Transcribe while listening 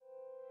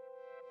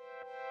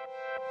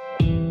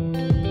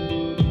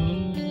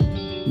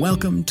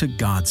Welcome to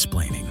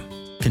Godsplaining,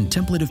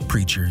 Contemplative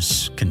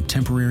Preachers,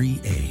 Contemporary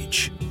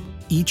Age.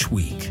 Each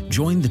week,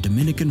 join the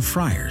Dominican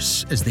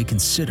friars as they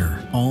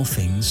consider all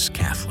things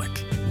Catholic.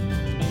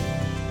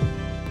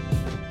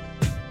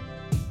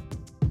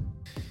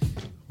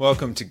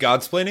 Welcome to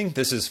Godsplaining.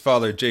 This is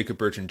Father Jacob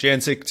Bertrand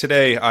Jancic.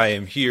 Today I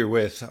am here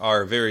with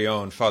our very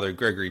own Father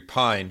Gregory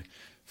Pine.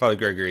 Father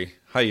Gregory,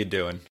 how you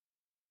doing?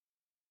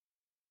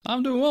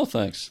 I'm doing well,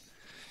 thanks.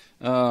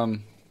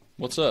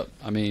 What's up?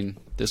 I mean,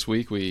 this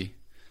week we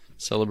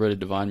celebrated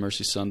Divine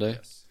Mercy Sunday,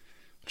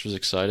 which was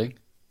exciting.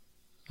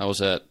 I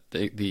was at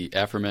the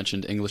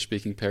aforementioned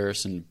English-speaking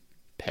parish in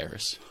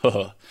Paris.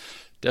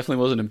 Definitely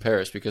wasn't in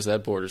Paris because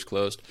that border's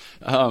closed.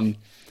 I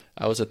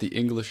was at the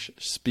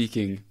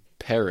English-speaking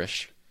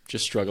parish,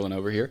 just struggling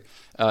over here,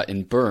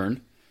 in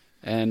Bern,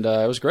 and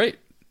it was great.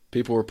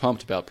 People were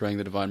pumped about praying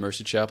the Divine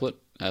Mercy Chaplet,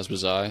 as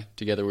was I.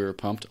 Together we were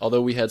pumped,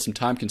 although we had some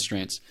time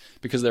constraints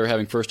because they were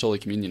having First Holy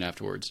Communion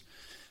afterwards,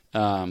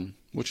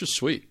 which was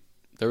sweet.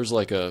 There was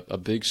like a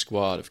big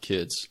squad of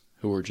kids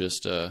who were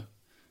just, they're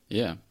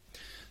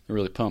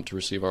really pumped to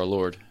receive our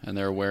Lord, and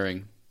they're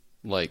wearing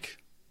like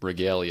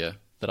regalia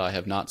that I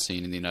have not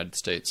seen in the United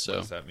States. So What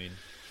does that mean?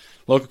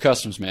 Local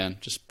customs, man,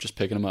 just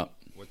picking them up.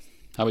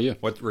 How about you?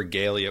 What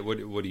regalia? What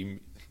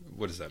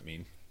does that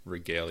mean?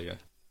 Regalia.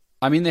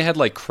 I mean, they had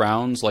like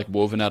crowns like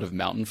woven out of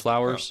mountain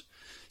flowers. Oh.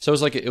 So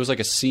it was like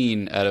a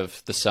scene out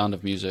of The Sound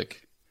of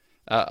Music.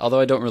 Although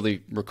I don't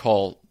really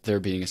recall there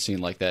being a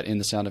scene like that in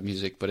The Sound of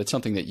Music, but it's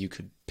something that you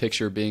could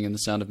picture being in The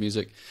Sound of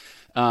Music.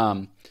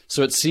 So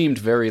it seemed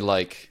very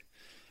like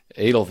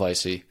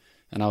Edelweissy,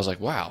 and I was like,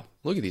 wow,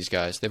 look at these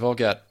guys. They've all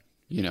got,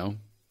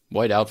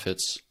 white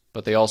outfits,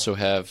 but they also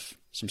have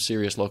some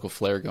serious local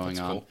flair going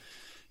on cool.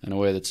 In a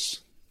way it's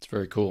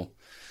very cool.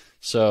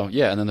 So,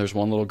 yeah, and then there's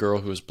one little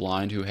girl who was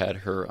blind who had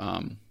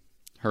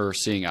her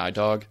seeing eye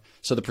dog.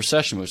 So the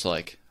procession was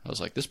like, I was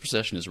like, this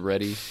procession is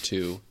ready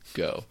to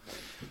go.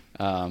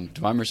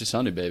 Divine Mercy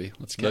Sunday, baby.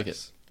 Let's kick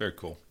it. Very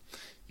cool.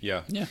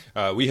 Yeah. Yeah.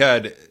 We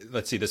had,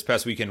 this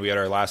past weekend, we had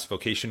our last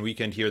vocation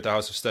weekend here at the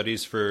House of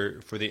Studies for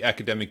the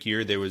academic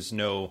year. There was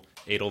no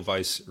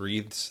Edelweiss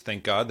wreaths,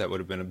 thank God. That would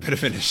have been a bit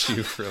of an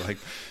issue for like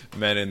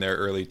men in their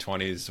early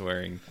 20s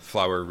wearing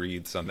flower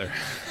wreaths on their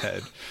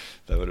head.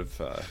 That would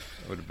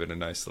have been a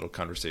nice little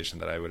conversation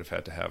that I would have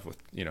had to have with,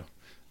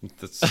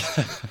 that's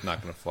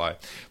not going to fly.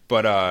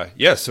 But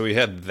so we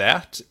had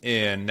that,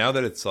 and now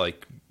that it's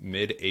like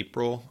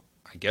mid-April,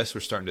 I guess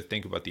we're starting to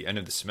think about the end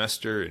of the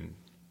semester and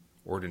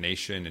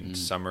ordination and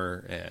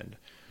summer and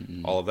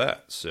all of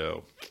that.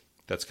 So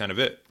that's kind of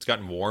it. It's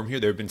gotten warm here.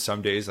 There have been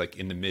some days like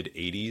in the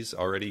mid-80s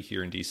already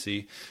here in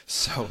DC.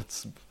 So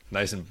it's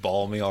nice and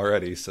balmy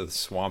already. So the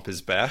swamp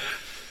is back.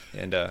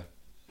 And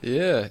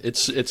yeah, it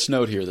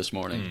snowed here this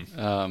morning.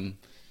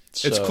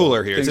 It's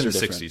cooler here. It's in the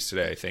 60s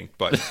today, I think.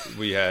 But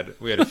we had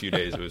a few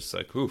days. It was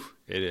like,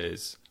 it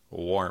is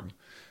warm.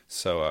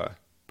 So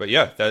but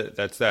yeah,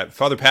 that's that.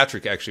 Father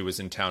Patrick actually was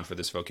in town for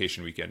this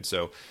vocation weekend,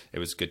 so it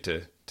was good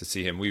to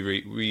see him. We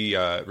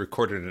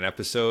recorded an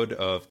episode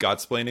of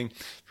Godsplaining.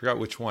 Forgot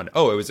which one.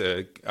 Oh, it was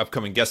a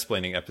upcoming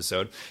guest-splaining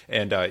episode.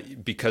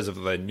 And because of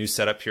the new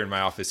setup here in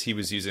my office, he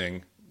was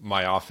using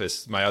my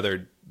office, my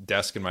other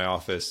desk in my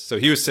office. So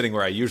he was sitting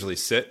where I usually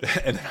sit,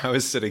 and then I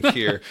was sitting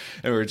here,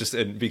 and we were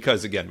and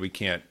because again, we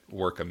can't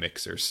work a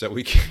mixer, so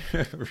we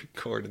can't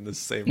record in the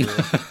same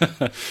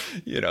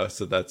room.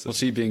 So that's. Was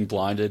he being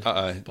blinded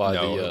by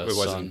no, the it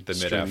wasn't sun the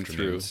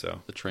mid-afternoon,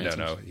 so the transit?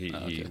 No,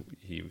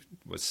 he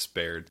was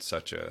spared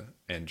such a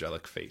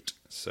angelic fate.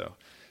 So,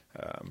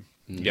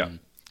 yeah.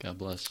 God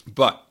bless.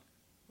 But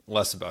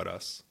less about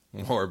us,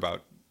 more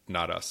about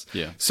not us.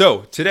 Yeah.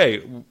 So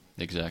today.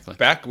 Exactly.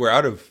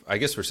 I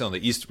guess we're still in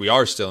the Easter. We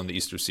are still in the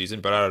Easter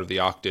season, but out of the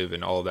octave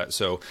and all of that.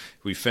 So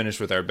we finished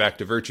with our Back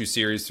to Virtue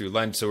series through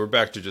Lent. So we're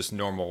back to just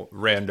normal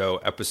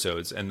rando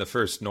episodes. And the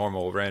first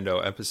normal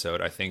rando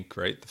episode, I think,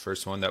 right? The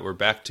first one that we're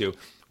back to,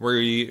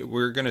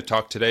 we're going to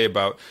talk today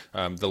about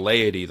the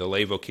laity, the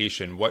lay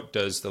vocation. What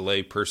does the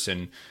lay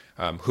person,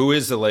 who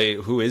is the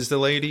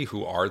laity?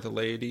 Who are the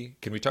laity?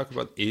 Can we talk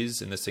about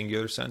is in the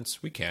singular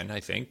sense? We can, I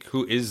think.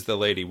 Who is the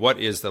laity? What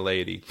is the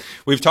laity?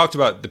 We've talked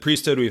about the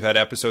priesthood. We've had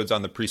episodes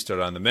on the priesthood,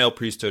 on the male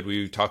priesthood.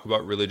 We talk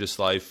about religious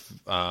life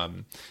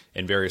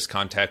in various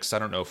contexts. I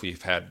don't know if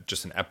we've had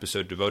just an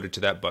episode devoted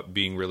to that, but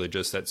being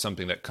religious, that's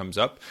something that comes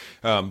up.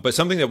 But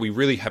something that we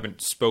really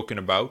haven't spoken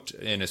about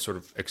in a sort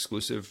of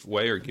exclusive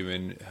way or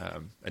given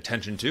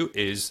attention to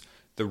is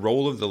the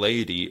role of the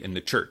laity in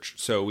the church.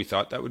 So we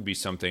thought that would be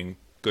something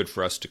good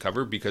for us to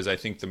cover, because I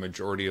think the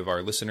majority of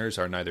our listeners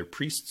are neither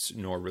priests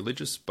nor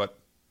religious, but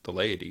the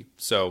laity.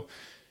 So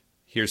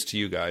here's to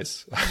you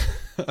guys.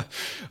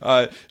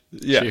 Cheers.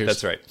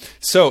 That's right.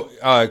 So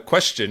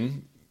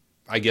question,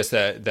 I guess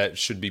that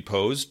should be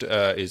posed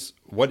is,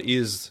 what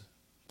is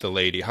the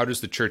laity? How does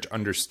the church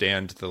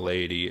understand the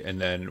laity? And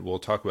then we'll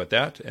talk about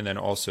that. And then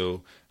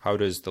also, how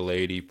does the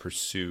laity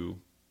pursue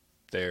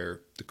the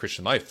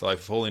Christian life, the life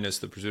of holiness,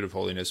 the pursuit of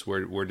holiness.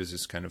 Where does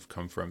this kind of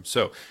come from?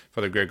 So,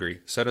 Father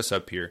Gregory, set us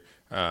up here.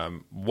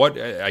 What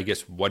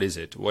is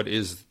it? What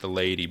is the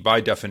laity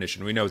by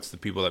definition? We know it's the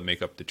people that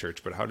make up the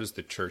church, but how does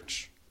the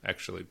church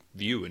actually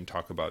view and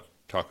talk about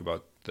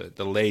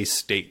the lay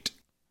state?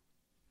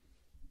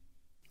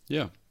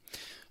 Yeah,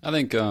 I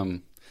think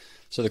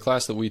so. The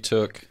class that we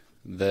took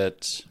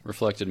that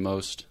reflected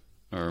most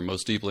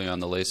deeply on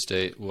the lay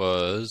state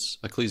was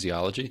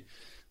ecclesiology,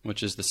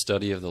 which is the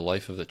study of the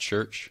life of the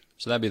church.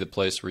 So that'd be the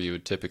place where you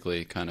would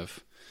typically kind of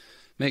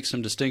make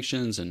some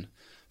distinctions and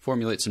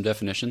formulate some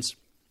definitions.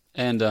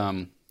 And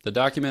the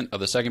document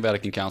of the Second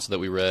Vatican Council that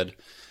we read,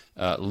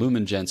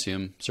 Lumen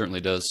Gentium,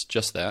 certainly does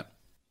just that.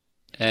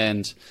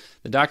 And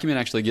the document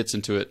actually gets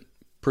into it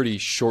pretty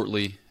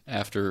shortly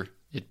after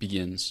it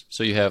begins.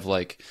 So you have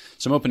like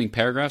some opening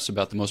paragraphs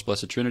about the Most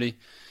Blessed Trinity,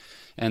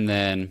 and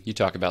then you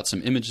talk about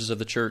some images of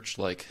the church,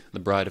 like the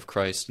bride of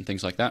Christ and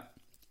things like that.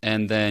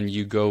 And then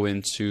you go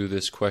into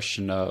this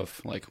question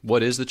of like,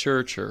 what is the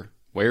church, or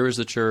where is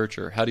the church,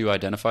 or how do you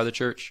identify the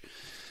church?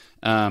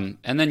 And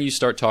then you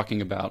start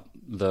talking about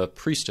the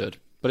priesthood.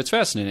 But it's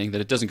fascinating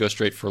that it doesn't go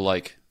straight for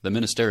like the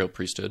ministerial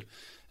priesthood.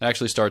 It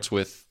actually starts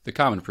with the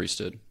common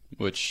priesthood,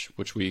 which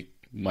we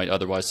might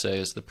otherwise say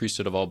is the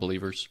priesthood of all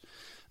believers.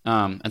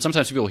 And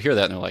sometimes people hear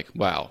that and they're like,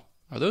 wow,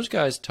 are those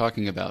guys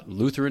talking about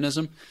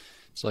Lutheranism?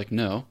 It's like,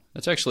 no,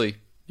 that's actually,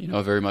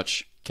 a very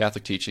much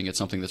Catholic teaching. It's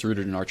something that's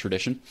rooted in our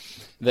tradition,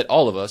 that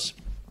all of us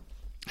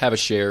have a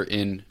share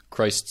in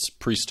Christ's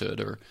priesthood,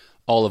 or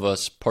all of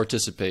us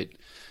participate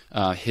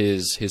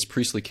his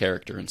priestly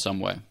character in some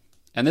way.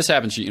 And this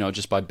happens,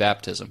 just by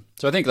baptism.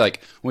 So I think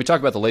like when we talk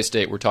about the lay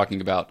state, we're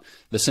talking about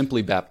the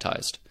simply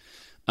baptized.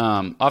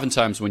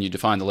 Oftentimes when you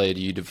define the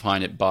laity, you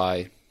define it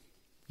by,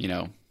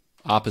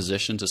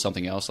 opposition to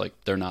something else, like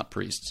they're not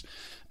priests.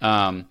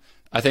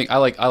 I think I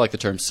like the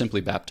term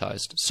simply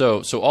baptized.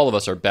 So all of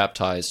us are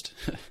baptized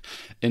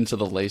into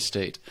the lay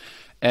state,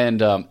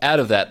 and out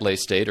of that lay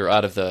state, or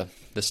out of the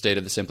state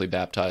of the simply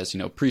baptized,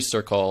 priests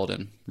are called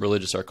and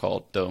religious are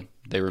called, though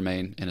they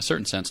remain in a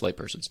certain sense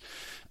laypersons.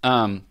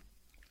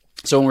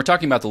 So when we're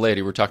talking about the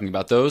laity, we're talking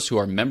about those who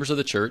are members of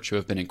the church, who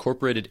have been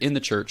incorporated in the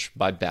church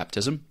by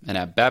baptism. And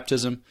at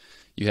baptism,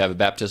 you have a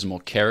baptismal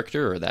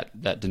character, or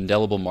that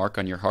indelible mark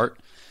on your heart.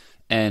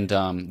 And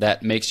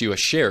that makes you a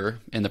sharer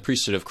in the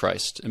priesthood of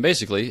Christ. And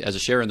basically, as a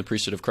sharer in the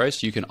priesthood of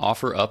Christ, you can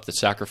offer up the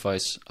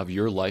sacrifice of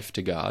your life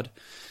to God.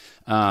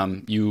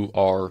 You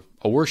are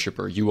a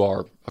worshiper. You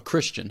are a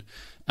Christian.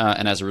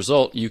 And as a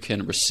result, you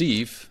can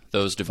receive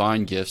those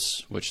divine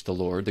gifts which the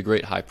Lord, the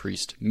great high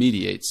priest,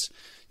 mediates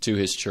to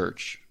his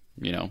church,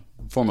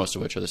 foremost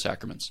of which are the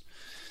sacraments.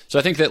 So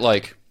I think that,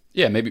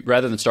 maybe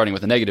rather than starting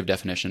with a negative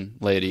definition,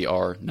 laity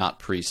are not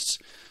priests,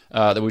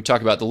 that we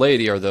talk about the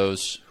laity are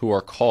those who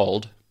are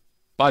called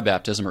by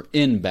baptism, or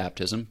in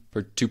baptism,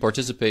 to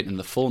participate in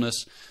the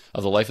fullness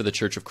of the life of the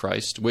Church of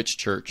Christ, which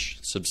church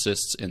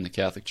subsists in the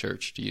Catholic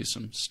Church, to use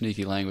some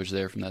sneaky language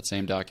there from that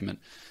same document,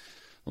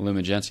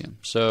 Lumen Gentium.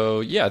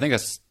 So I think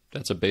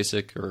that's a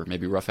basic, or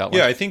maybe rough outline.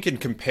 Yeah, I think in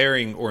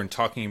comparing or in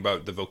talking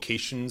about the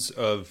vocations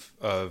of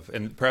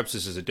and perhaps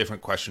this is a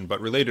different question, but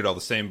related all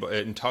the same, but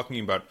in talking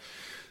about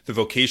the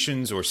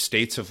vocations or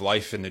states of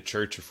life in the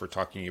church, if we're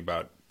talking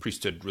about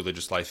priesthood,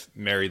 religious life,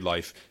 married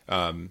life,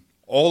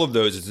 all of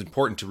those, it's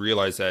important to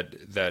realize that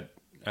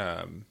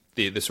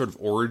the sort of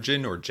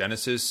origin or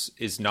genesis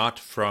is not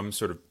from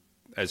sort of,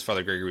 as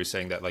Father Gregory was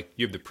saying, that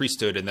you have the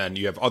priesthood and then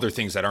you have other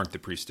things that aren't the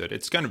priesthood.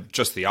 It's kind of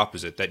just the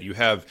opposite, that you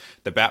have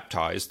the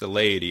baptized, the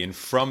laity, and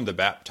from the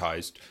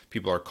baptized,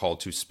 people are called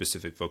to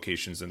specific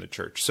vocations in the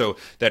church. So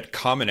that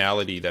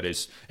commonality that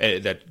is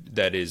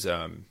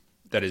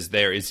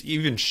there is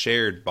even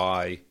shared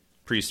by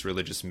priests,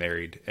 religious,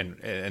 married,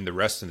 and the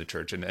rest in the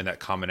church, and that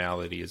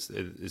commonality is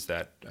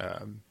that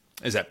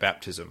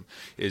baptism,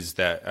 is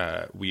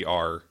that we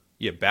are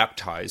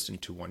baptized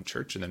into one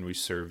church, and then we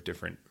serve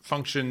different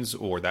functions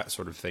or that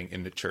sort of thing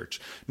in the church.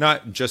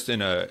 Not just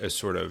in a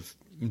sort of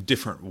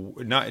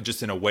different, not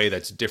just in a way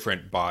that's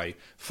different by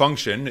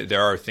function.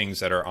 There are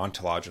things that are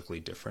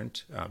ontologically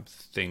different.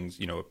 Things,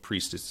 a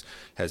priest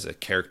has a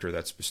character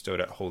that's bestowed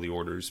at holy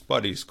orders,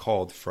 but he's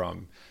called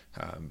from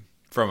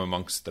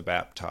amongst the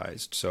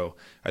baptized. So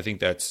I think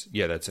that's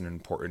an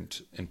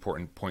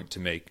important point to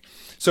make.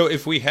 So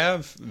if we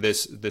have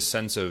this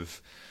sense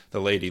of the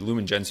laity,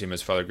 Lumen Gentium,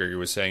 as Father Gregory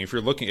was saying,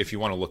 if you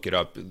want to look it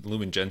up,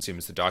 Lumen Gentium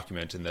is the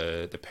document in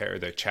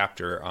the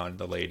chapter on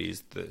the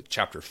ladies, the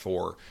chapter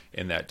 4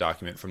 in that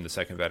document from the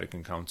Second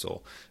Vatican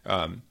Council.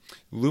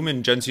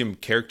 Lumen Gentium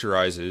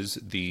characterizes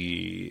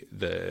the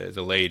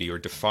laity, or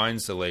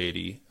defines the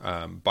laity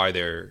by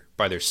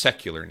their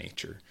secular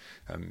nature.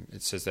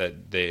 It says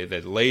that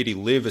the laity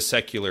live a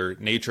secular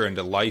nature and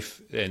a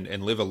life,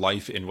 and live a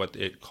life in what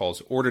it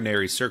calls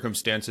ordinary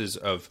circumstances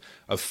of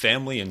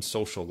family and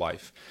social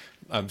life.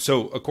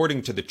 So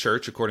according to the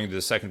Church, according to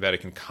the Second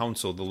Vatican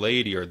Council, the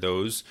laity are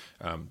those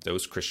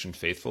Christian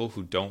faithful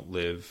who don't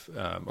live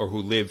or who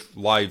live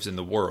lives in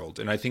the world.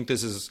 And I think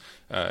this is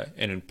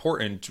an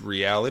important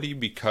reality,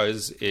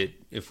 because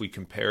if we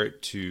compare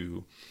it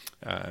to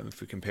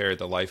if we compare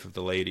the life of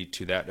the laity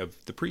to that of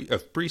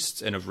of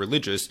priests and of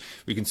religious,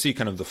 we can see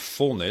kind of the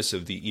fullness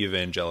of the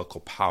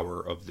evangelical power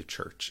of the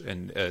church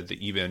and the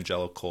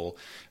evangelical,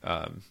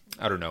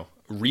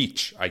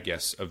 reach, I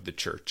guess, of the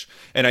church.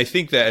 And I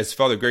think that, as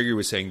Father Gregory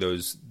was saying,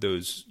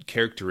 those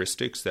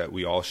characteristics that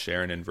we all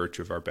share and in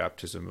virtue of our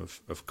baptism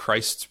of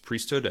Christ's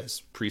priesthood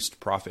as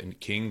priest, prophet, and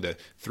king, the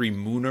three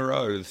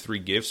munera, or the three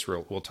gifts,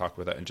 we'll talk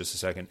about that in just a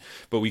second.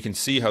 But we can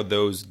see how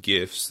those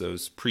gifts,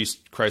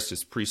 Christ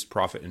as priest,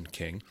 prophet, and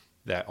king,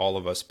 that all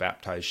of us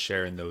baptized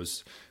share in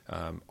those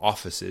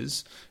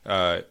offices,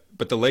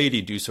 but the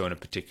laity do so in a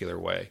particular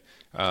way.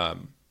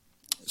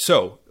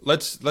 So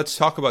let's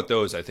talk about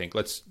those. I think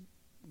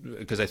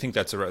because I think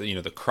that's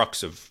the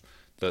crux of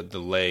the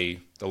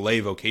lay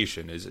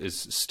vocation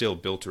is still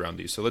built around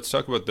these. So let's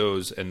talk about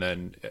those, and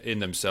then in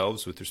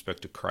themselves with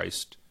respect to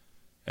Christ,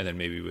 and then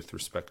maybe with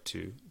respect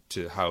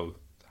to how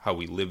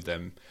we live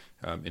them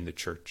in the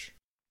church.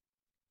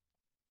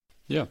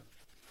 Yeah,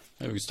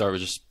 maybe we can start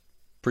with just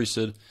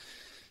priesthood.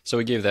 So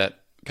we gave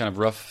that kind of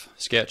rough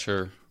sketch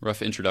or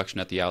rough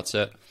introduction at the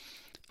outset,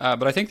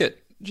 but I think that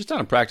just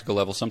on a practical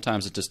level,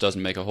 sometimes it just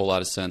doesn't make a whole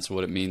lot of sense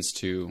what it means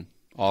to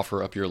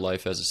offer up your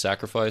life as a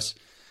sacrifice.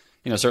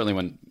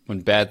 Certainly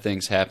when bad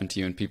things happen to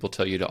you and people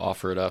tell you to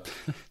offer it up,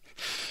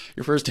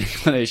 your first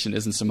inclination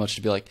isn't so much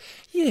to be like,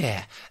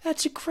 yeah,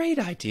 that's a great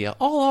idea,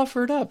 I'll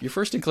offer it up. Your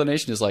first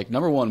inclination is like,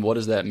 number one, what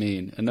does that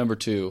mean? And number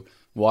two,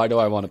 why do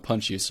I want to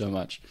punch you so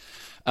much?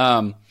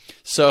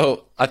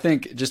 So I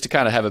think just to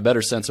kind of have a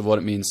better sense of what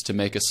it means to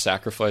make a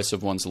sacrifice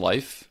of one's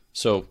life.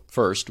 So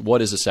first,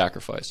 what is a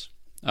sacrifice?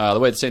 The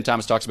way that St.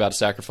 Thomas talks about a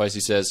sacrifice, he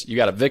says you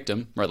got a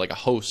victim, right, like a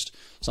host,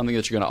 something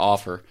that you're going to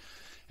offer,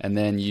 and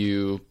then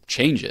you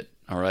change it,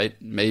 all right?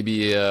 Maybe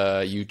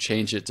you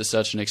change it to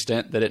such an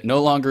extent that it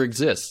no longer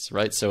exists,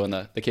 right? So in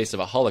the case of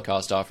a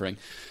Holocaust offering,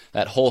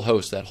 that whole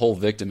host, that whole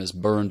victim is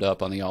burned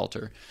up on the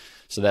altar.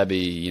 So that'd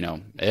be,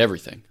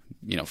 everything,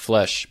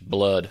 flesh,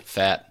 blood,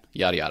 fat,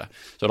 yada, yada.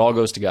 So it all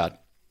goes to God.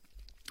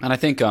 And I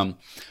think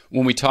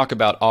when we talk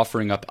about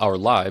offering up our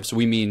lives,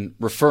 we mean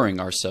referring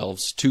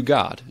ourselves to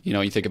God.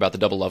 You think about the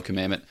double love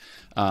commandment,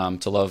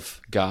 to love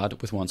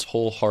God with one's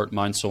whole heart,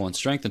 mind, soul, and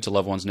strength, and to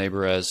love one's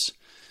neighbor as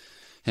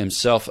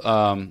himself.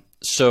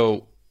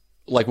 So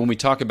like when we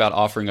talk about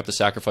offering up the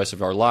sacrifice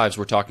of our lives,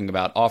 we're talking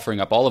about offering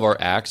up all of our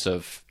acts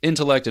of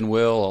intellect and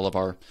will, all of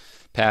our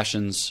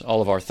passions,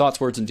 all of our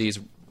thoughts, words, and deeds,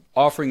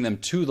 offering them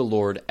to the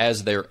Lord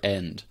as their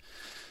end.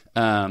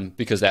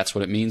 Because that's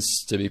what it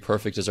means to be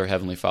perfect as our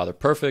Heavenly Father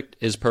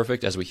is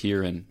perfect, as we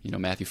hear in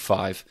Matthew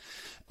 5.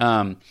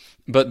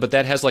 But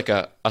that has like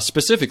a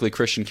specifically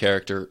Christian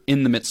character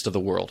in the midst of the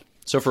world.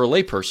 So for a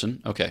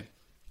layperson, okay,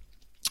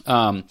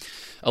 a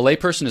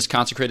layperson is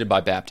consecrated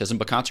by baptism,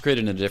 but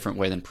consecrated in a different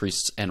way than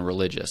priests and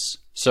religious.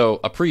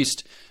 So a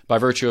priest, by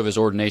virtue of his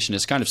ordination,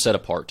 is kind of set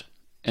apart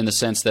in the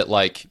sense that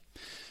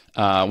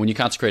when you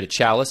consecrate a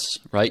chalice,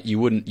 right, you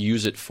wouldn't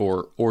use it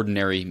for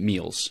ordinary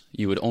meals.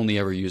 You would only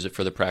ever use it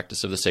for the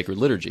practice of the sacred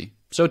liturgy.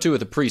 So too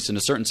with a priest, in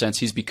a certain sense,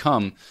 he's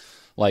become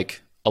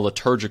like a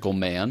liturgical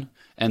man,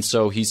 and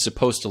so he's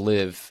supposed to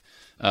live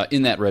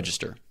in that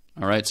register,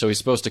 all right? So he's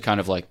supposed to kind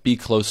of like be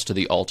close to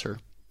the altar.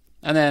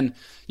 And then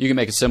you can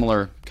make a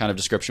similar kind of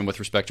description with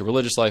respect to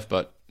religious life,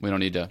 but we don't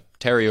need to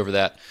tarry over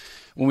that.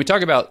 When we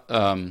talk about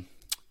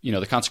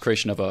the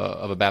consecration of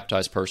a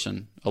baptized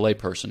person, a lay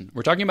person,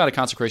 we're talking about a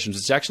consecration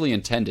that's actually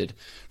intended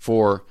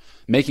for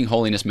making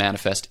holiness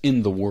manifest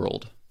in the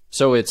world.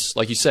 So it's,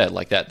 like you said,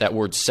 like that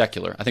word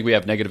secular. I think we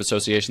have negative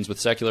associations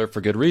with secular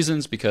for good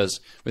reasons, because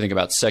we think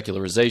about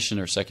secularization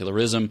or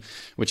secularism,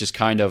 which is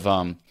kind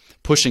of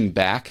pushing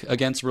back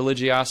against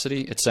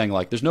religiosity. It's saying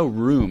like there's no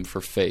room for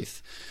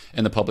faith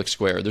in the public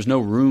square. There's no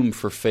room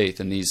for faith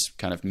in these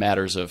kind of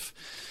matters of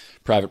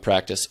private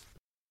practice.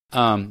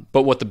 But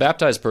what the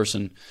baptized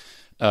person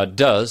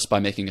does by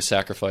making a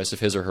sacrifice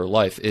of his or her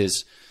life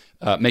is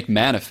make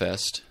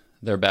manifest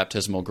their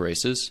baptismal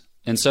graces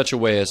in such a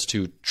way as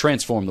to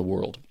transform the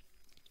world.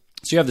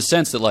 So you have the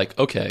sense that like,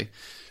 okay,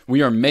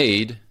 we are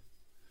made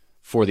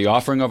for the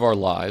offering of our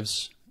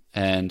lives,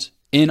 and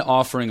in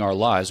offering our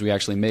lives, we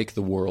actually make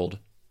the world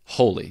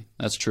holy.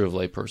 That's true of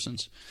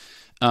laypersons.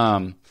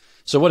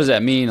 So what does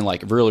that mean in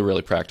like a really,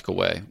 really practical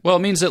way? Well,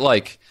 it means that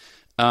like,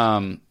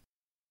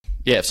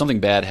 if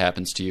something bad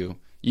happens to you,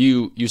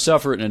 you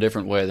suffer it in a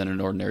different way than an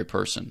ordinary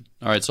person.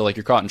 All right, so like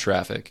you're caught in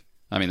traffic.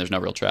 I mean, there's no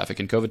real traffic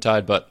in COVID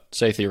tide, but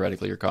say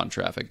theoretically you're caught in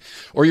traffic.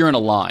 Or you're in a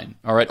line,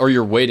 all right? Or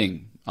you're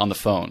waiting on the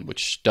phone,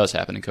 which does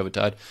happen in COVID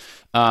tide.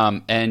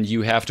 And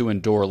you have to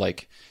endure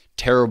like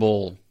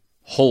terrible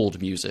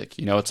hold music.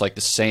 It's like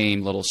the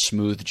same little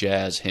smooth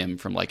jazz hymn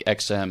from like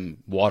XM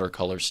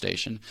watercolor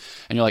station.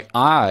 And you're like,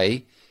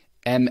 I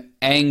am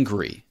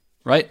angry,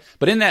 right?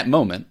 But in that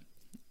moment,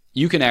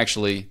 you can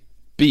actually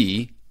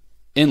be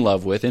in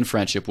love with, in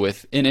friendship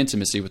with, in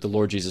intimacy with the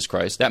Lord Jesus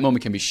Christ. That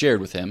moment can be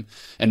shared with him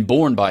and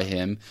born by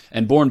him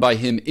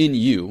in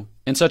you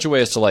in such a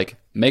way as to like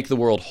make the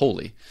world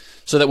holy.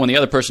 So that when the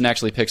other person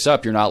actually picks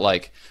up, you're not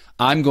like,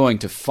 I'm going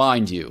to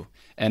find you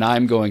and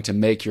I'm going to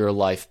make your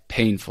life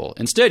painful.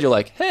 Instead, you're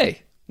like,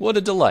 hey, What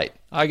a delight.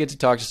 I get to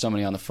talk to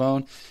somebody on the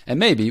phone, and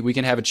maybe we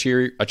can have a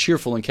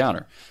cheerful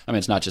encounter. I mean,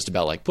 it's not just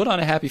about like, put on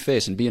a happy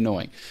face and be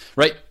annoying,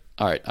 right?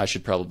 All right, I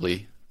should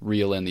probably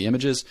reel in the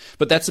images.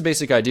 But that's the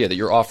basic idea, that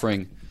you're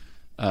offering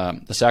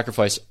the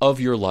sacrifice of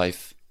your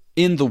life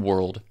in the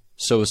world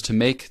so as to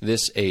make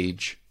this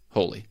age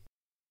holy.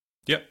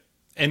 Yep.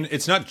 And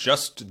it's not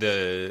just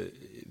the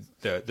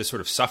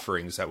sort of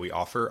sufferings that we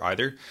offer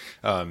either,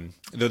 though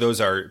those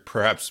are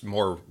perhaps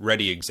more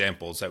ready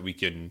examples that we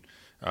can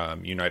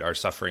unite our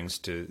sufferings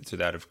to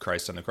that of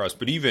Christ on the cross.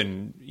 But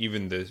even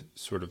the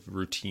sort of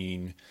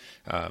routine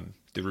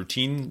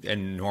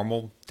and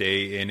normal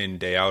day in and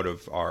day out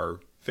of our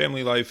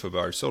family life, of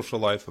our social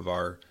life, of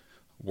our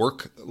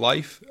work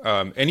life,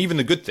 and even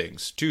the good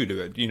things too,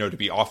 to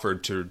be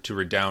offered to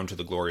redound to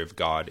the glory of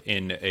God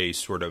in a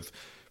sort of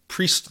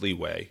priestly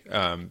way,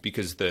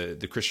 because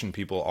the Christian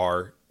people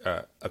are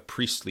a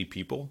priestly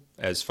people.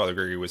 As Father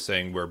Gregory was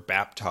saying, we're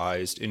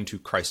baptized into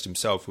Christ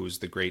himself, who is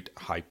the great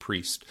high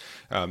priest.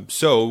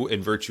 So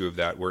in virtue of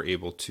that, we're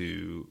able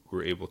to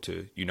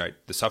unite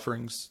the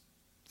sufferings,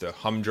 the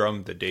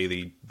humdrum, the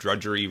daily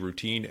drudgery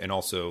routine, and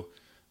also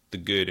the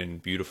good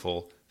and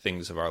beautiful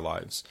things of our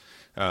lives.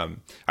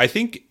 I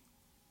think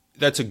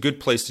that's a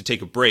good place to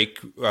take a break,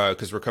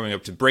 because we're coming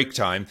up to break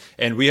time,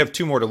 and we have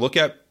two more to look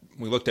at.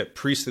 We looked at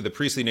the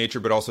priestly nature,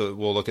 but also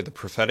we'll look at the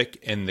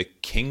prophetic and the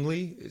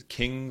kingly,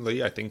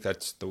 I think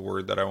that's the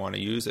word that I want to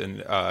use,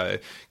 and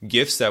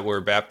gifts that we're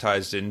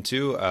baptized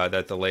into,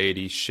 that the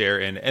laity share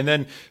in. And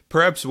then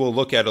perhaps we'll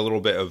look at a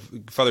little bit of,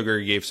 Father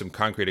Gregory gave some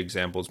concrete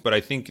examples, but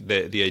I think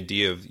that the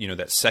idea of,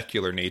 that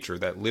secular nature,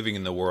 that living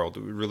in the world,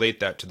 we relate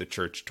that to the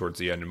church towards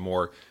the end, and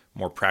more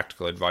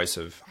practical advice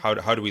of how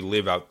do we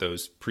live out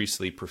those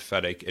priestly,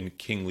 prophetic, and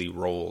kingly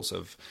roles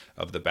of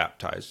the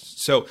baptized.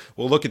 So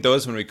we'll look at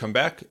those when we come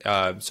back.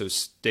 So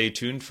stay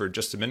tuned for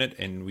just a minute,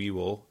 and we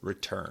will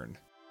return.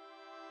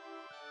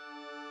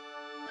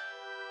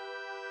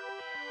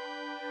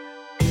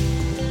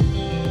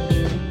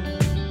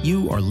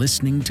 You are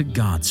listening to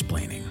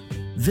Godsplaining.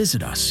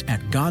 Visit us at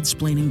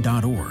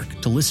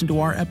godsplaining.org to listen to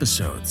our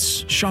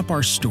episodes, shop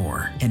our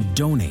store, and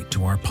donate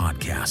to our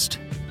podcast.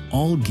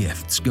 All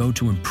gifts go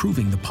to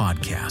improving the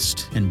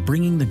podcast and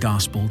bringing the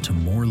gospel to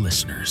more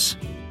listeners.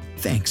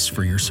 Thanks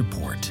for your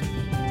support.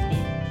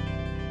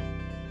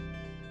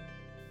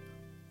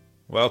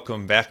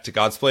 Welcome back to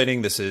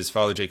Godsplaining. This is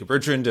Father Jacob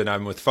Bertrand, and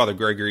I'm with Father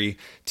Gregory.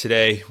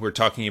 Today, we're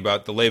talking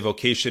about the lay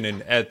vocation,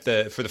 and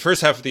for the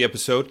first half of the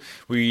episode,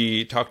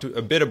 we talked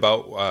a bit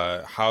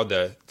about how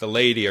the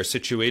laity are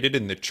situated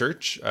in the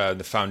church,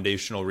 the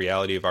foundational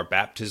reality of our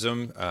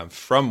baptism,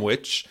 from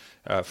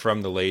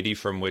the laity,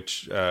 from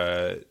which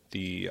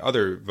the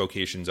other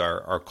vocations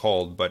are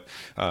called, but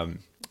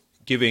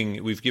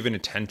we've given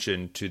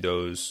attention to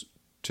those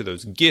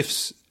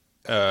gifts.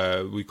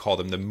 We call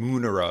them the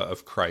munera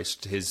of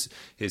Christ, his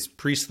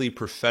priestly,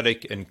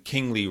 prophetic, and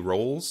kingly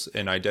roles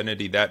and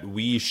identity that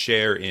we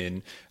share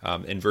in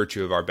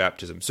virtue of our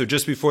baptism. So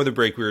just before the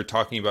break, we were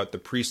talking about the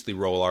priestly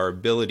role, our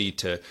ability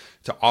to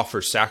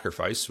offer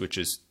sacrifice, which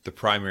is the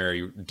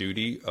primary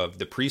duty of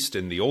the priest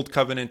in the Old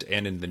Covenant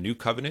and in the New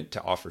Covenant,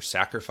 to offer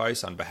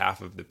sacrifice on behalf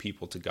of the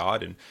people to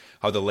God, and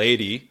how the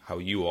laity, how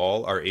you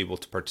all are able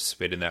to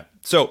participate in that.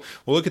 So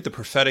we'll look at the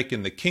prophetic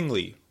and the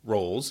kingly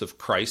roles of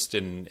Christ,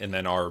 and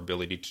then our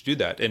ability to do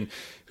that. And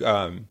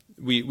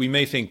we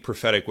may think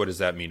prophetic, what does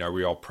that mean? Are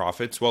we all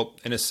prophets? Well,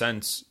 in a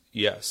sense,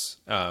 yes.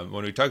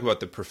 When we talk about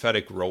the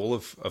prophetic role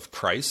of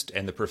Christ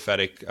and the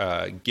prophetic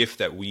gift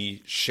that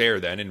we share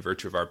then in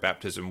virtue of our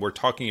baptism, we're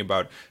talking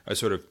about a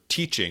sort of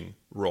teaching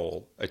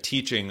role, a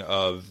teaching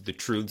of the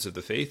truths of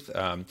the faith.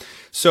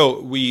 So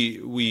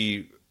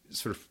we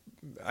sort of,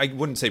 I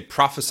wouldn't say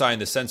prophesy in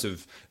the sense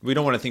of, we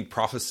don't want to think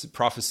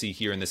prophecy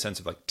here in the sense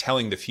of like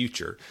telling the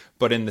future,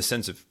 but in the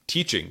sense of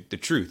teaching the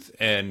truth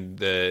and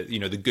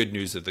the good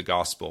news of the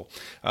gospel.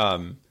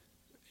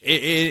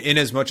 In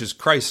as much as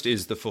Christ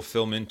is the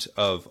fulfillment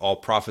of all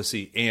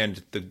prophecy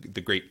and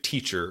the great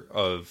teacher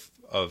of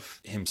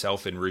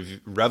himself and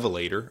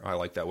revelator, I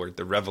like that word,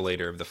 the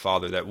revelator of the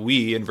Father, that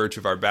we, in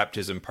virtue of our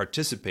baptism,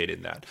 participate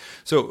in that.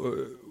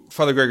 So,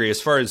 Father Gregory, as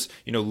far as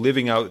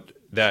living out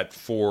that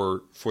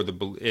for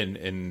the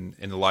in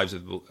the lives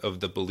of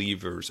the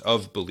believers,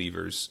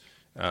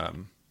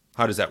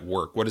 how does that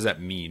work? What does that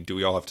mean? Do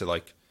we all have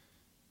to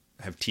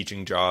have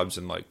teaching jobs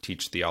and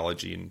teach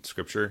theology and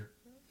scripture?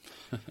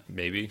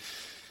 Maybe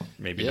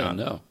not.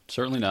 No,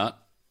 certainly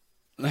not.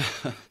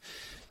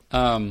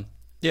 I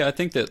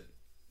think that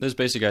this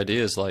basic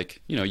idea is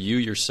you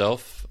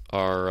yourself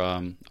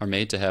are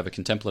made to have a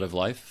contemplative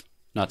life.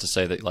 Not to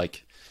say that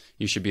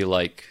you should be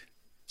like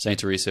Saint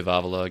Teresa of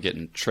Avila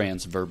getting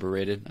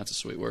transverberated. That's a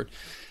sweet word.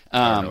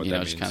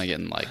 Just kind of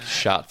getting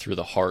shot through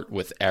the heart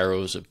with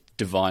arrows of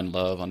divine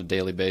love on a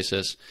daily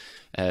basis,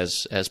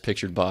 as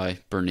pictured by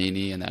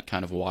Bernini and that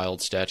kind of wild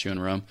statue in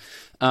Rome.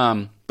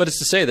 But it's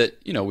to say that,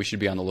 we should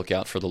be on the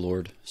lookout for the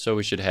Lord. So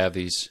we should have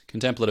these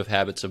contemplative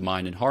habits of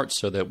mind and heart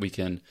so that we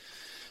can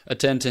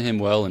attend to him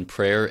well in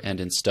prayer and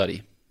in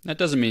study. That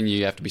doesn't mean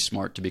you have to be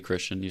smart to be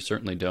Christian. You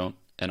certainly don't.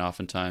 And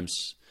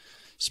oftentimes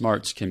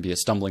Smarts can be a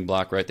stumbling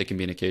block, right? They can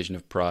be an occasion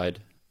of pride.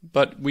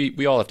 But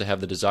we all have to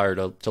have the desire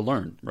to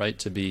learn, right?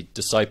 To be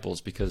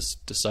disciples, because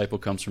disciple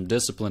comes from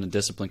discipline and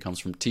discipline comes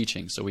from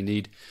teaching. So we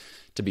need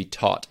to be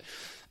taught.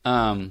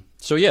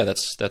 So yeah,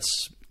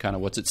 that's kind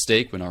of what's at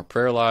stake in our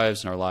prayer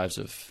lives and our lives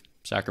of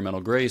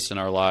sacramental grace and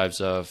our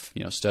lives of,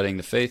 studying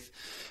the faith.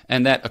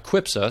 And that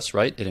equips us,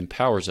 right? It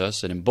empowers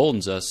us, it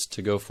emboldens us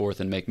to go forth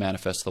and make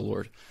manifest the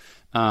Lord.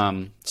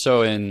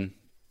 So in,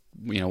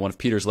 one of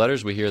Peter's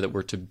letters, we hear that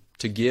we're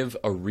to give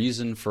a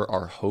reason for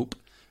our hope,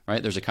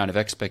 right? There's a kind of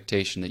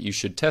expectation that you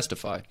should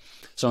testify.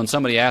 So when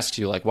somebody asks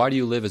you, like, why do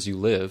you live as you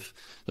live?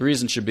 The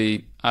reason should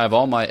be, I have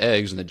all my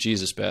eggs in the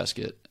Jesus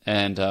basket.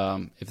 And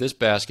if this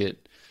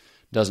basket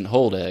doesn't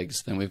hold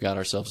eggs, then we've got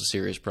ourselves a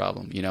serious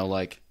problem.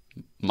 Like,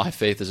 my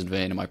faith is in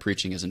vain and my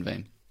preaching is in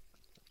vain.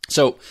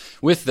 So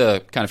with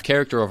the kind of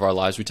character of our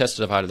lives, we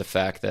testify to the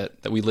fact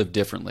that we live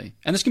differently.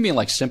 And this can be in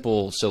like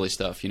simple, silly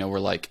stuff. We're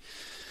like,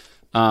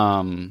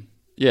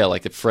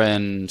 like the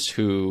friend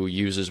who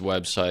uses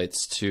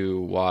websites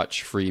to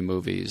watch free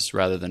movies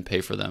rather than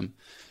pay for them.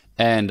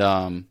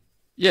 And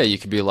you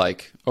could be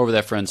like over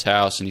that friend's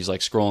house and he's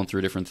like scrolling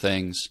through different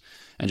things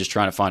and just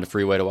trying to find a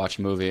free way to watch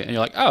a movie. And you're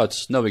like, oh,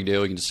 it's no big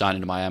deal. You can just sign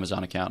into my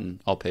Amazon account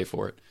and I'll pay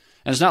for it.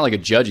 And it's not like a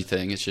judgy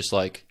thing. It's just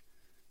like,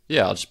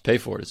 yeah, I'll just pay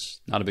for it.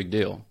 It's not a big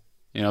deal.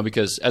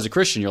 Because as a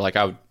Christian, you're like,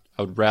 I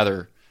would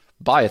rather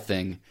buy a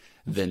thing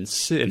than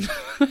sin.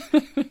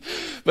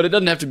 But it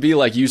doesn't have to be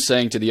like you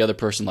saying to the other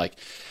person, like,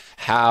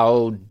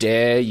 how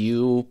dare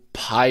you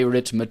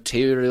pirate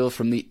material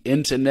from the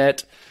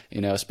internet?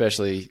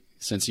 Especially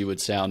since you would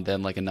sound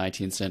then like a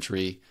 19th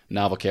century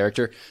novel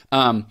character.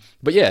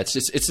 But yeah, it's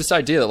this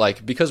idea that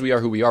like, because we are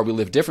who we are, we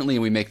live differently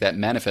and we make that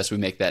manifest, we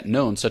make that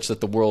known such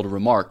that the world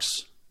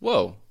remarks,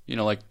 whoa,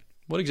 like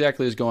what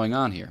exactly is going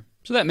on here?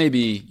 So that may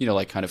be,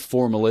 like kind of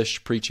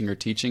formalish preaching or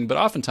teaching, but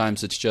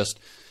oftentimes it's just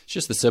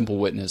the simple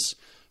witness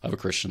of a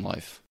Christian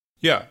life.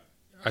 Yeah,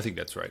 I think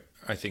that's right.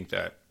 I think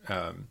that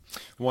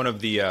one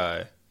of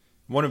the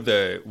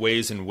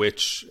ways in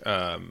which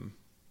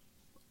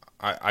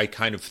I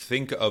kind of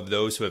think of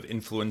those who have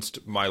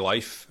influenced my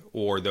life,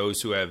 or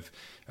those who have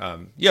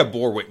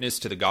bore witness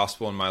to the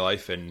gospel in my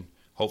life, and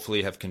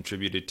hopefully have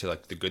contributed to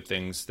like the good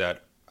things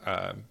that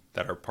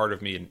are part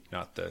of me and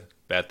not the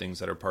bad things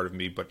that are part of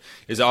me, but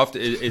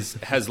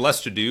has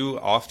less to do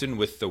often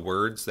with the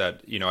words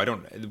that,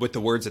 with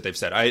the words that they've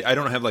said. I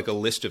don't have like a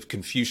list of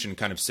Confucian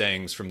kind of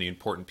sayings from the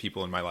important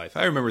people in my life.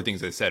 I remember things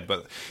they said,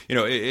 but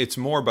it's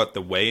more about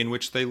the way in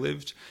which they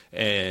lived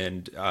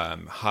and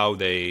how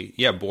they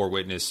bore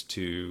witness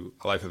to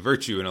a life of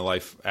virtue and a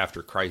life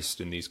after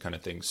Christ and these kind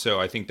of things. So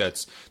I think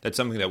that's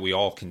something that we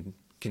all can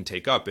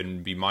take up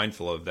and be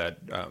mindful of, that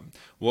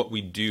what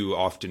we do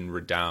often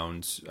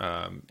redounds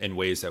in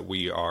ways that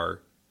we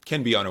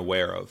can be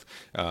unaware of,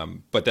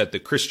 but that the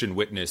Christian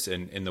witness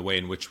and the way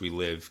in which we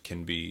live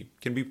can be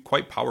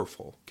quite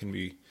powerful,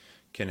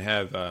 can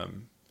have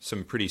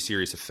some pretty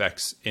serious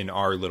effects in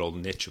our little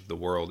niche of the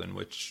world in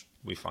which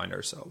we find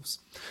ourselves.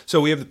 So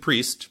we have the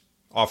priest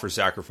offer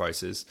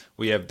sacrifices,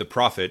 we have the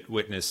prophet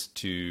witness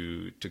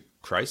to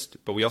Christ,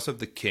 but we also have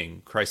the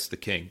king, Christ the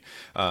king.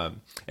 And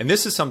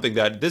this is something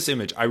that this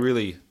image, I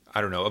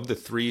don't know, of the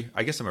three,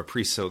 I guess I'm a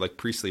priest, so like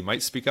priestly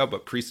might speak out,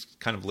 but priests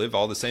kind of live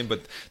all the same.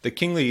 But the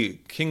kingly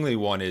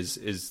one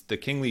is the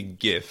kingly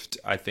gift,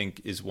 I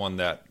think, is one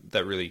that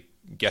really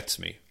gets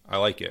me. I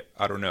like it.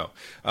 I don't know.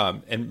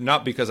 And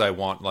not because I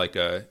want like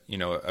a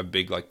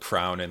big like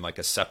crown and like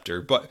a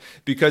scepter, but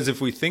because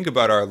if we think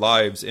about our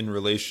lives in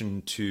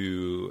relation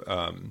to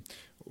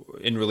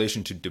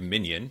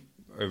dominion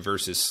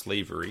versus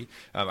slavery,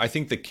 I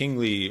think the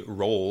kingly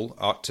role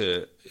ought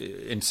to,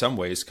 in some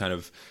ways, kind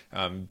of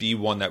be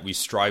one that we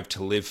strive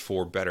to live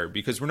for better,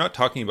 because we're not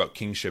talking about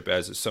kingship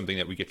as something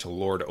that we get to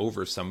lord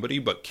over somebody,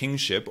 but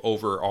kingship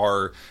over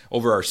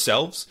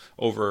ourselves,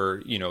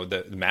 over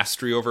the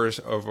mastery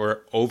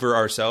over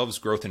ourselves,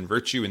 growth in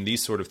virtue, and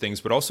these sort of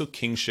things, but also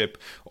kingship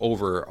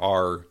over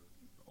our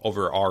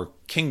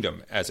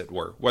kingdom, as it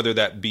were, whether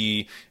that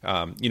be,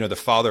 the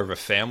father of a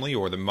family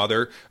or the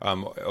mother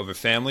of a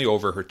family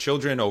over her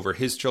children, over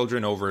his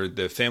children, over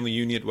the family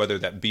unit, whether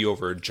that be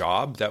over a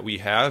job that we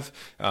have,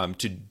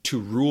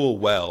 to rule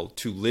well,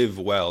 to live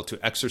well, to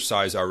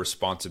exercise our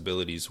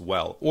responsibilities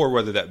well, or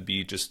whether that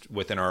be just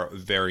within our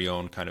very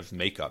own kind of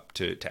makeup,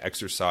 to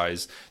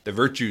exercise the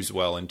virtues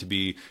well and to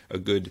be a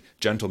good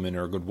gentleman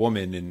or a good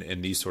woman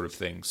and these sort of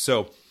things.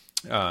 So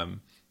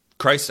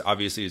Christ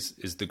obviously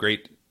is the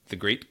great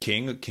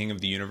king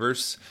of the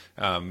universe.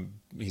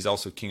 He's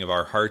also king of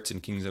our hearts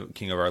and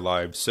king of our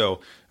lives.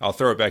 So I'll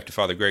throw it back to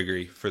Father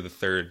Gregory for the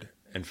third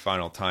and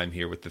final time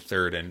here with the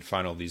third and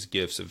final of these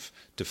gifts,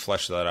 to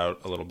flesh that out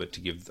a little bit,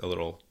 to give a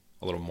little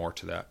more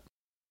to that.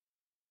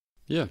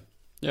 Yeah.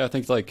 I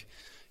think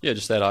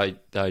just that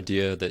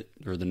idea that,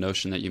 or the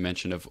notion that you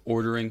mentioned of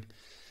ordering.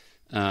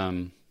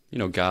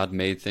 God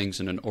made things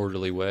in an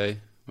orderly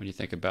way. When you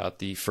think about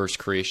the first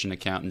creation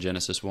account in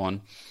Genesis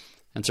 1,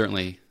 and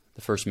certainly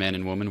the first man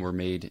and woman were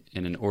made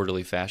in an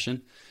orderly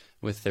fashion,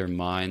 with their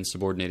minds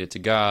subordinated to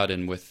God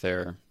and with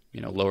their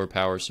lower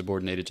powers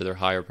subordinated to their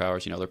higher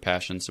powers, their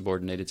passions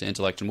subordinated to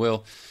intellect and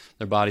will,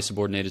 their body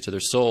subordinated to their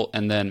soul.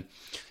 And then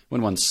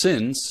when one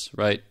sins,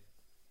 right,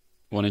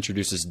 one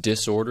introduces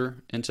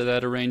disorder into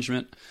that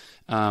arrangement.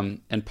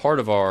 And part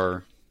of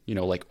our,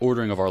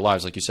 ordering of our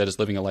lives, like you said, is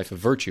living a life of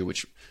virtue,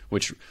 which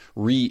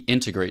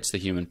reintegrates the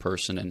human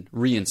person and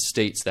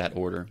reinstates that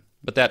order.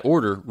 But that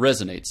order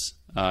resonates,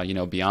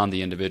 beyond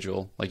the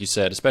individual, like you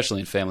said,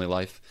 especially in family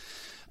life.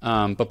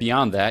 But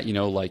beyond that,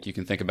 like you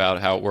can think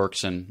about how it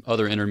works in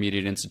other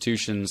intermediate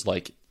institutions,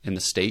 like in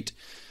the state.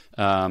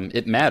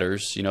 It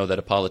matters, that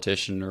a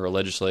politician or a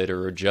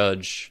legislator or a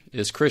judge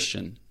is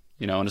Christian.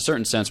 In a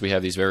certain sense, we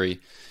have these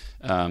very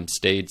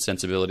staid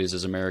sensibilities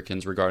as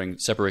Americans regarding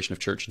separation of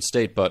church and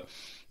state. But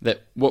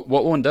that what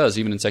one does,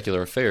 even in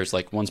secular affairs,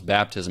 like one's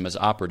baptism is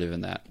operative in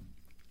that.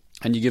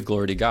 And you give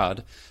glory to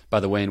God by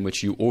the way in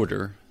which you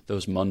order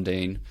those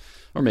mundane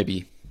or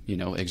maybe,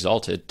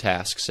 exalted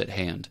tasks at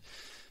hand.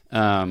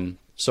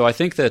 So I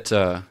think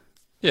that,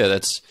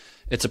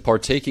 it's a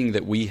partaking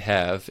that we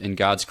have in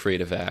God's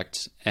creative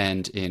act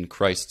and in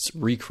Christ's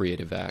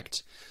recreative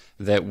act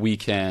that we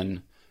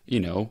can,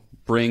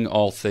 bring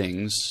all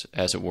things,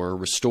 as it were,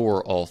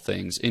 restore all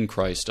things in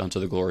Christ unto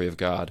the glory of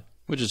God,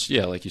 which is,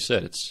 like you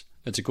said,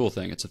 it's a cool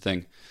thing. It's a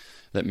thing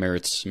that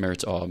merits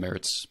awe,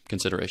 merits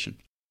consideration.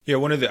 Yeah,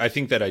 I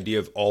think that idea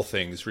of all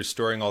things,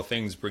 restoring all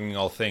things, bringing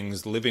all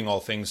things, living all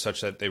things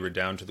such that they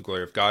redound to the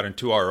glory of God and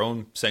to our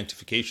own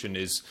sanctification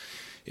is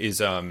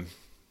a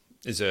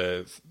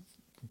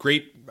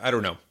great,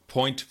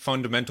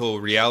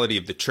 fundamental reality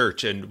of the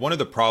church. And one of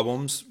the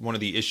problems, one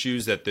of the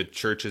issues that the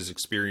church has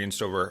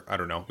experienced over,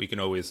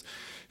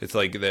 it's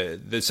like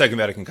the Second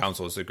Vatican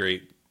Council is a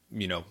great,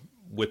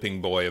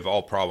 whipping boy of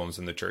all problems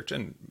in the church.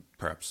 And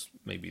perhaps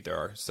maybe there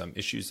are some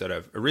issues that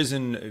have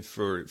arisen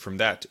from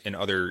that and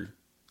other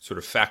sort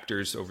of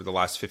factors over the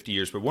last 50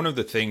 years. But one of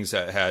the things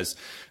that has,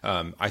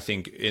 I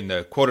think, in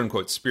the quote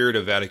unquote spirit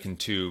of Vatican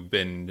II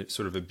been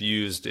sort of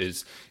abused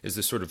is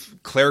the sort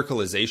of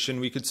clericalization,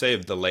 we could say,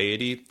 of the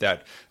laity,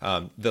 that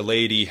the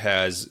laity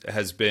has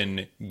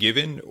been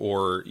given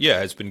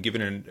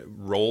in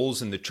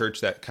roles in the church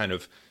that kind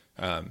of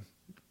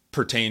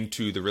pertain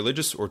to the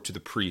religious or to the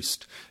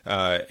priest.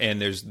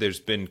 And there's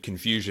been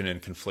confusion and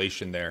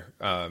conflation there.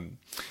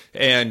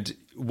 And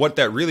what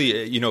that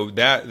really,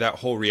 that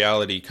whole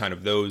reality, kind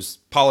of those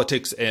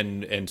politics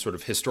and sort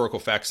of historical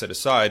facts set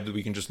aside,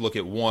 we can just look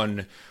at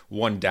one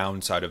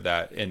downside of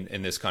that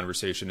in this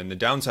conversation. And the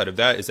downside of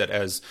that is that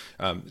as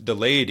the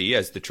laity,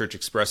 as the church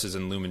expresses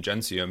in Lumen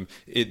Gentium,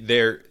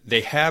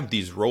 they have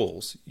these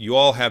roles. You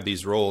all have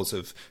these roles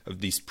of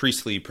these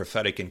priestly,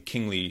 prophetic, and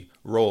kingly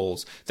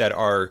roles that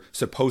are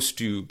supposed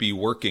to be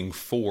working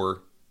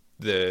for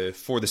the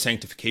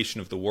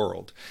sanctification of the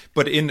world,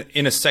 but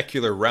in a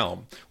secular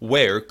realm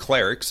where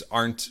clerics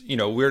aren't,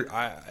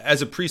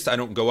 as a priest, I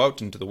don't go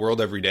out into the world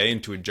every day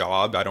into a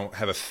job. I don't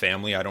have a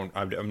family.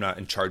 I'm not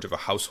in charge of a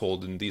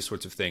household and these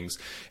sorts of things.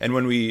 And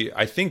when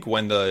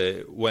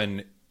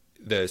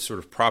the sort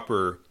of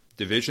proper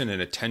division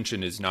and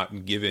attention is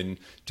not given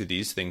to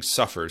these things,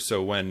 suffer.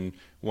 So when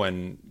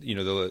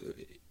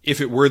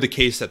if it were the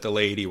case that the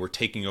laity were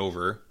taking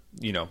over,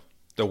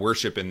 the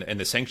worship and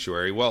the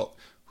sanctuary, well,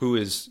 who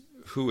is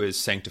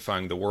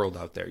sanctifying the world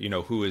out there?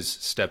 Who is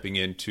stepping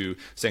in to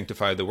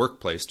sanctify the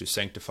workplace,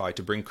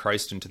 to bring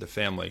Christ into the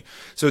family?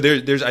 So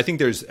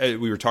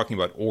we were talking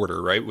about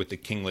order, right? With the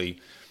kingly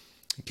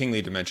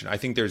dimension. I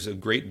think there's a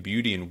great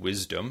beauty and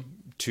wisdom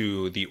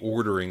to the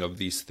ordering of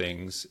these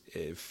things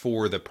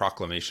for the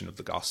proclamation of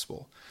the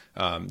gospel.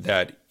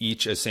 That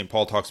each, as St.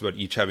 Paul talks about,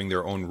 each having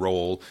their own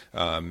role,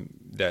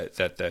 that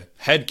the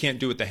head can't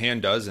do what the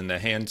hand does and the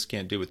hands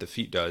can't do what the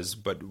feet does,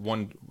 but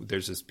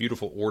there's this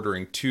beautiful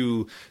ordering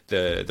to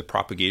the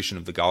propagation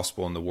of the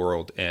gospel in the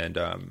world. And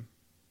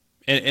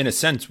in a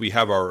sense, we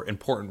have our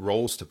important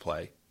roles to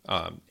play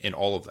in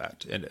all of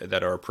that, and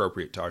that are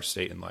appropriate to our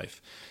state in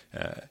life.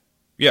 I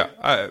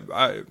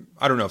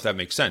don't know if that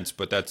makes sense,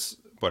 but that's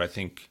what I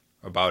think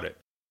about it.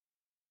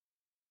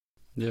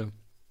 Yeah.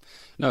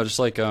 No, just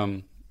like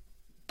kind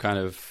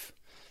of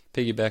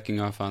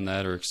piggybacking off on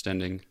that or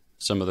extending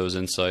some of those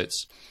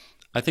insights,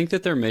 I think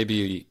that there may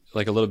be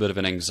like a little bit of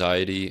an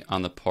anxiety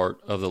on the part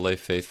of the lay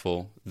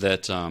faithful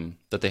that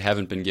they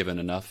haven't been given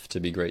enough to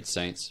be great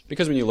saints.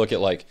 Because when you look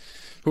at like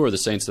who are the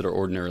saints that are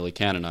ordinarily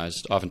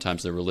canonized,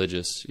 oftentimes they're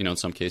religious. In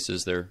some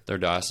cases they're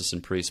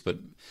diocesan priests, but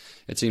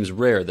it seems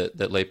rare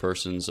that lay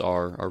persons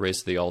are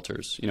raised to the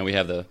altars. We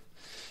have the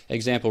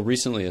example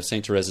recently of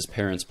St. Teresa's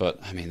parents, but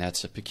I mean,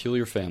 that's a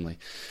peculiar family.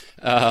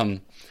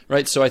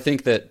 Right, so I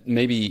think that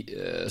maybe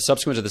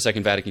subsequent to the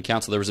Second Vatican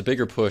Council, there was a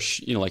bigger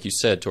push, like you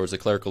said, towards the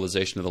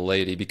clericalization of the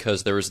laity,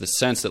 because there was the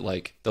sense that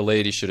like the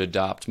laity should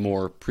adopt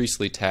more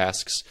priestly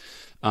tasks,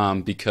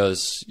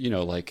 because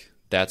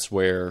that's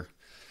where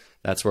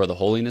the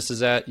holiness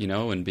is at,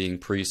 in being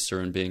priests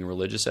or in being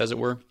religious, as it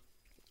were.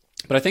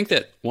 But I think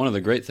that one of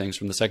the great things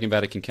from the Second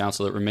Vatican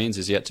Council that remains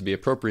is yet to be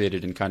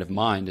appropriated and kind of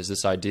mined is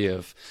this idea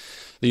of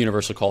the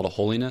universal call to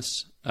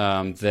holiness.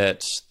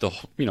 that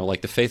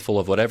like the faithful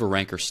of whatever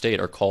rank or state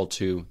are called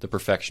to the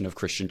perfection of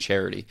Christian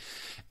charity,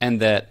 and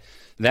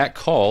that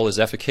call is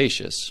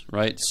efficacious,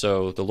 right?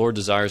 So the Lord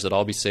desires that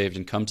all be saved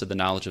and come to the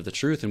knowledge of the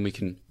truth, and we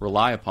can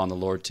rely upon the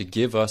Lord to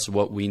give us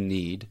what we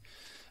need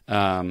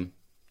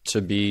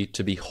to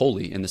be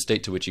holy in the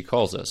state to which He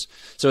calls us.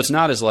 So it's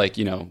not as like,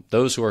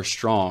 those who are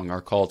strong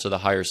are called to the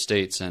higher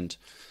states, and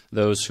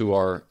those who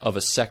are of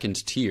a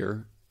second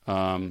tier,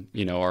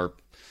 are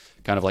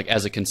kind of like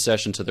as a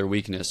concession to their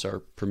weakness are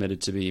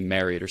permitted to be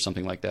married or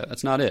something like that.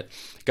 That's not it.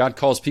 God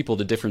calls people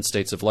to different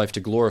states of life to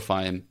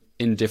glorify Him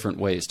in different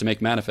ways, to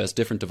make manifest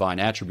different divine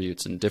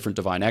attributes and different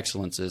divine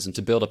excellences, and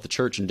to build up the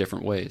church in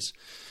different ways.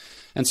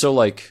 And so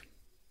when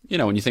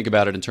you think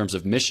about it in terms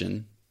of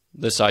mission,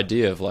 this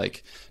idea of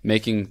like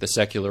making the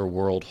secular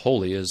world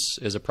holy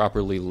is a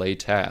properly lay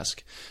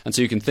task. And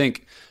so you can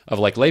think of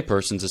like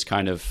laypersons as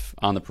kind of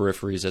on the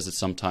peripheries, as it's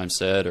sometimes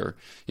said, or,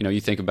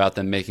 you think about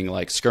them making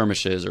like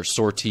skirmishes or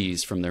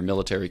sorties from their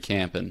military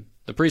camp. And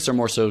the priests are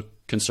more so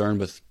concerned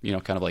with,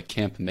 kind of like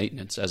camp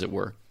maintenance, as it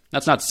were.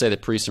 That's not to say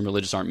that priests and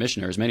religious aren't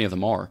missionaries. Many of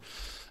them are.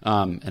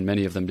 And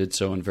many of them did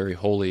so in very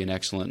holy and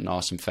excellent and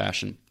awesome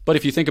fashion. But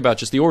if you think about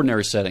just the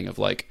ordinary setting of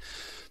like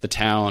the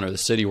town or the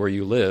city where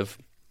you live,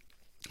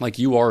 like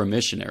you are a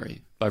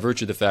missionary by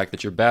virtue of the fact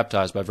that you're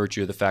baptized, by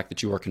virtue of the fact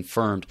that you are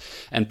confirmed.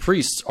 And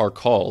priests are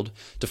called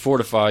to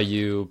fortify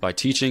you by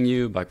teaching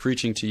you, by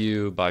preaching to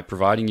you, by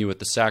providing you with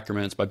the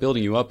sacraments, by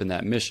building you up in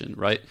that mission,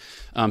 right?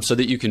 So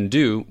that you can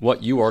do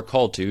what you are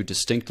called to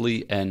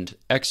distinctly and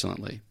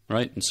excellently,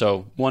 right? And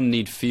so one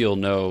need feel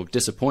no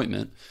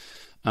disappointment,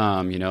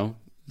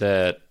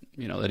 that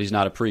he's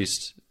not a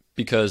priest,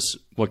 because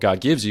what God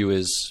gives you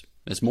is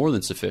more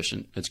than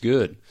sufficient. It's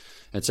good.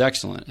 It's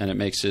excellent, and it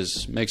makes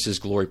his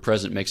glory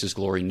present, makes His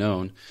glory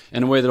known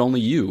in a way that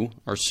only you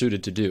are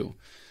suited to do.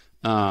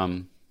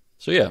 We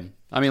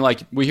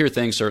hear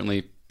things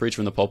certainly preached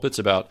from the pulpits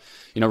about,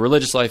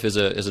 religious life is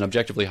an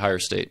objectively higher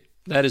state.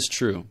 That is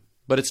true,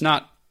 but it's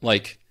not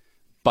like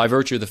by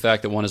virtue of the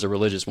fact that one is a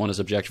religious, one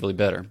is objectively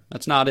better.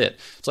 That's not it.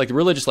 It's like the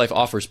religious life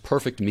offers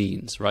perfect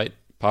means, right?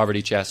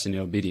 Poverty, chastity,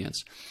 and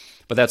obedience.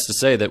 But that's to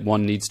say that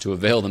one needs to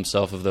avail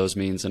themselves of those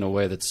means in a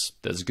way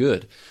that's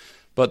good.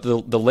 But the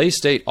lay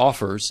state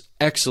offers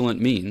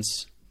excellent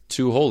means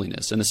to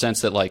holiness in the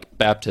sense that like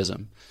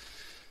baptism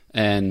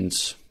and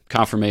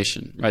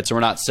confirmation, right? So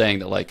we're not saying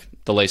that like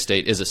the lay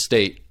state is a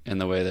state in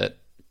the way that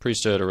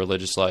priesthood or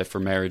religious life or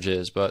marriage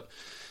is, but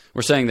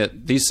we're saying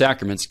that these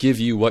sacraments give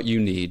you what you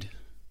need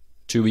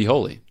to be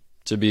holy,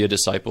 to be a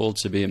disciple,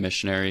 to be a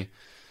missionary,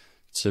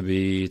 to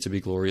be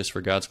glorious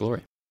for God's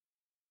glory.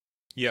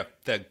 Yeah,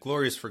 that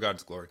glorious for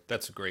God's glory.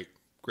 That's a great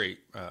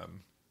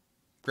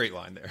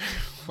line there.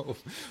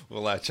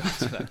 We'll latch on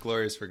to that.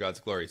 Glorious for God's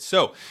glory.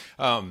 So,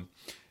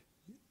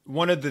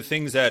 one of the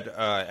things that,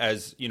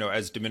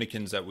 as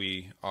Dominicans, that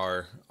we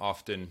are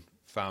often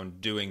found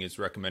doing is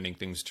recommending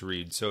things to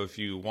read. So, if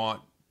you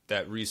want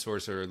that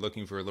resource or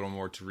looking for a little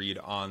more to read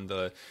on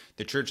the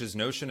church's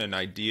notion and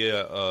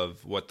idea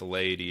of what the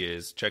laity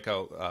is, check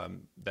out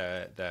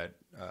that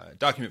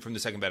document from the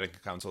Second Vatican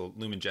Council,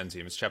 Lumen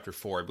Gentium. It's chapter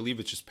 4. I believe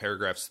it's just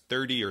paragraphs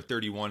 30 or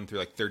 31 through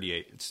like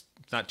 38. It's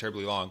not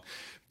terribly long,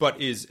 but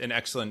is an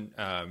excellent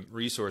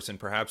resource and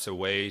perhaps a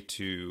way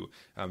to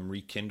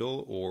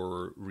rekindle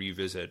or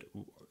revisit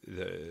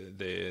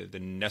the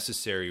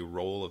necessary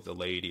role of the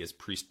laity as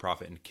priest,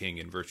 prophet, and king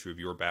in virtue of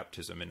your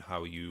baptism, and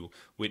how you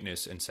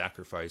witness and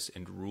sacrifice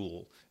and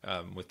rule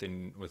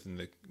within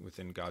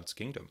God's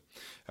kingdom.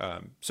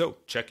 So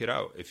check it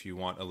out if you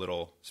want a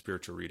little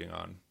spiritual reading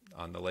on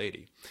the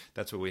laity.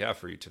 That's what we have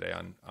for you today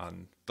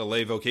on the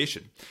lay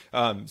vocation.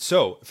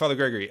 So, Father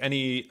Gregory,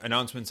 any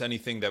announcements,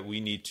 anything that we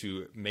need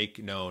to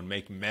make known,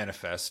 make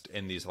manifest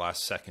in these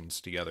last seconds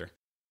together?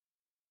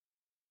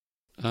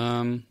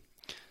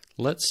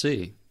 Let's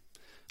see.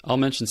 I'll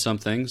mention some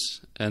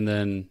things, and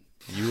then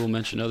you will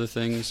mention other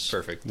things.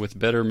 Perfect. With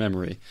better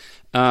memory.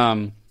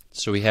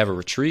 So we have a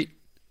retreat,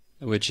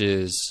 which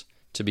is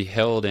to be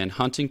held in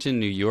Huntington,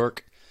 New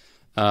York.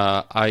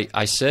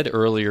 I said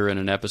earlier in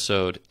an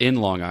episode in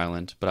Long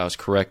Island, but I was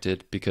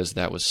corrected because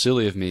that was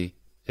silly of me.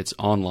 It's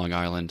on Long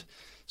Island.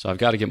 So I've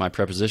got to get my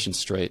prepositions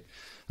straight.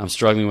 I'm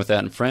struggling with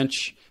that in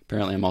French.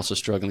 Apparently I'm also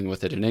struggling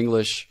with it in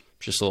English.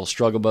 Just a little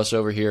struggle bus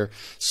over here.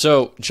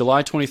 So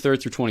July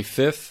 23rd through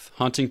 25th,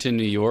 Huntington,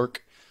 New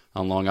York,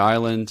 on Long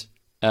Island.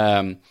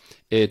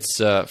 It's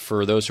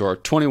for those who are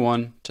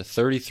 21 to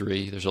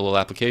 33. There's a little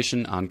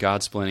application on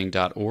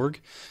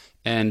godsplaining.org.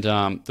 And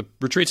the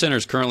retreat center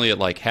is currently at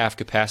like half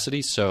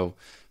capacity, so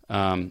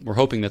we're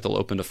hoping that they'll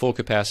open to full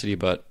capacity,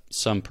 but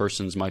some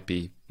persons might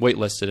be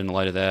waitlisted in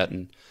light of that.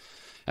 And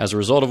as a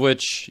result of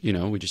which,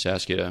 we just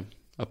ask you to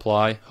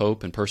apply,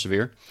 hope, and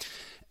persevere.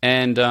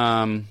 And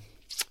I'll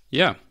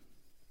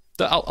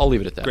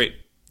leave it at that. Great.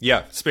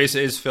 Yeah, space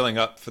is filling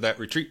up for that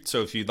retreat.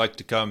 So if you'd like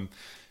to come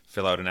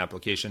fill out an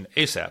application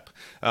ASAP.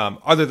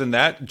 Other than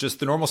that, just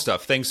the normal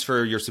stuff. Thanks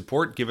for your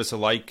support. Give us a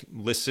like,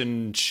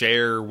 listen,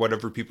 share,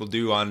 whatever people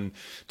do on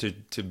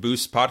to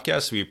boost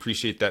podcasts. We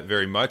appreciate that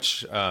very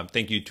much.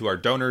 Thank you to our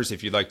donors.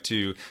 If you'd like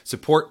to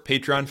support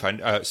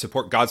Patreon,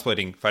 support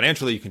Godsplaining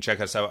financially, you can check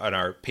us out on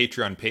our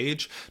Patreon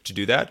page to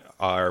do that.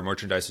 Our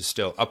merchandise is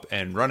still up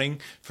and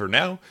running for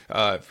now,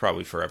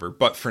 probably forever,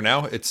 but for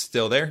now it's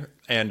still there.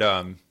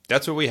 And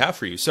that's what we have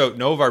for you. So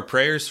know of our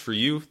prayers for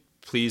you.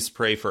 Please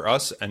pray for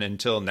us. And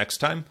until next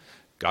time,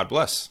 God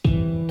bless.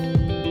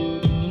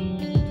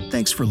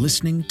 Thanks for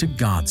listening to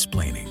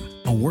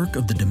Godsplaining, a work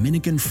of the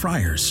Dominican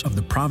Friars of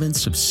the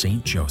province of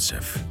St.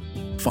 Joseph.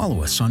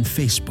 Follow us on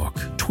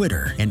Facebook,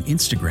 Twitter, and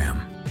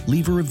Instagram.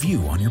 Leave a review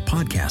on your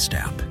podcast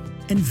app.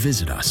 And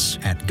visit us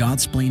at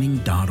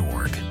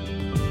godsplaining.org.